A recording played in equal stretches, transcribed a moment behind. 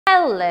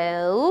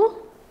Hello,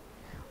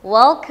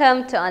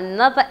 welcome to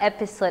another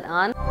episode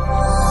on.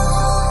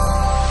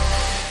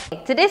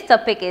 Today's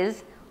topic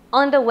is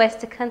underwears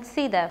to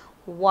consider.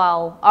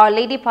 Wow, our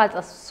lady parts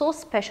are so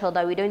special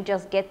that we don't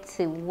just get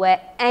to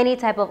wear any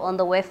type of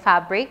underwear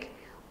fabric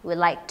we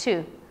like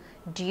to.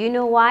 Do you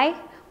know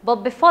why?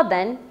 But before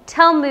then,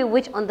 tell me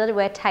which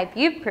underwear type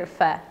you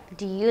prefer.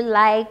 Do you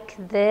like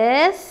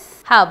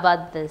this? How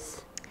about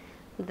this?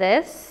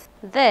 This?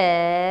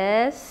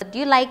 Do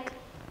you like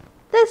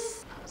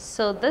this?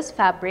 So this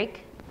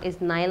fabric is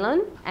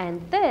nylon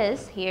and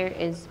this here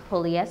is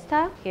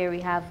polyester. Here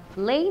we have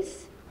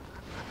lace,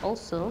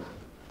 also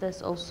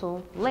this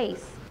also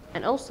lace,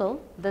 and also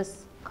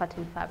this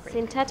cotton fabric.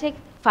 Synthetic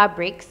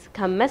fabrics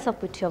can mess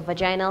up with your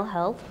vaginal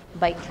health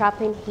by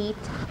trapping heat,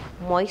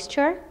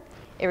 moisture,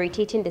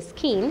 irritating the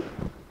skin,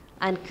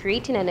 and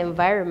creating an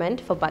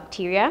environment for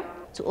bacteria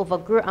to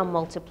overgrow and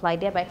multiply,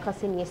 thereby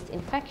causing yeast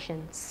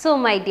infections. So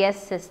my dear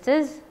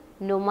sisters,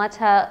 no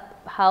matter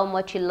how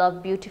much you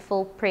love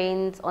beautiful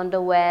prints,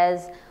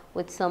 underwears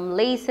with some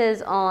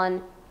laces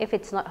on, if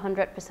it's not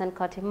 100%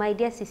 cotton, my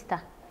dear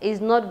sister,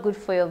 it's not good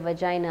for your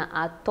vagina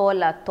at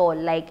all,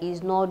 like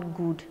it's not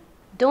good.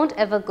 Don't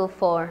ever go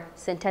for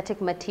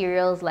synthetic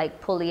materials like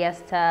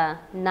polyester,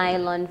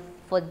 nylon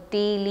for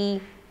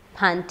daily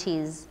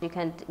panties. You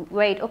can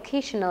wear it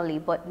occasionally,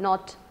 but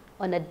not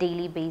on a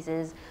daily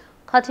basis.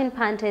 Cotton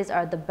panties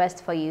are the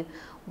best for you.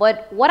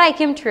 But what I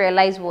came to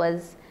realize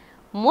was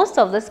most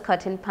of these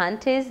cotton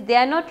panties, they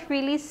are not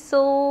really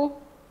so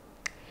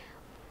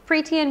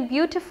pretty and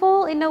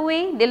beautiful in a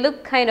way. They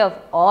look kind of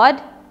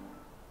odd.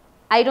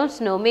 I don't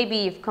know, maybe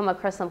you've come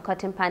across some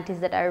cotton panties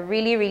that are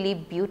really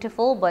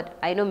beautiful, but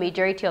I know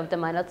majority of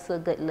them are not so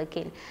good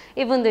looking.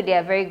 Even though they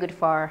are very good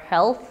for our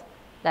health,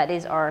 that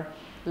is our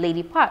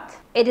lady part.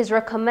 It is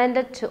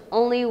recommended to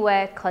only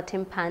wear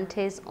cotton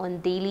panties on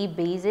daily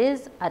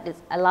basis, as it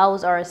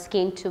allows our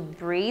skin to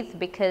breathe,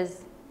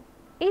 because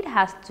it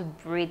has to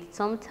breathe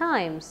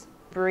sometimes.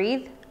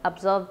 Breathe,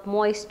 absorb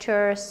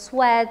moisture,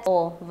 sweat,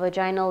 or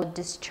vaginal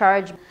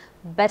discharge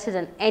better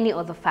than any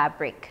other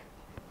fabric.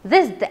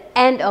 This is the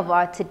end of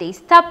our today's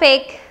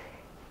topic.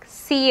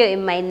 See you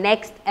in my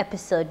next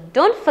episode.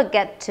 Don't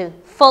forget to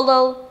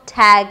follow,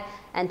 tag,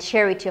 and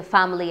share with your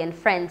family and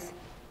friends.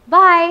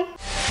 Bye.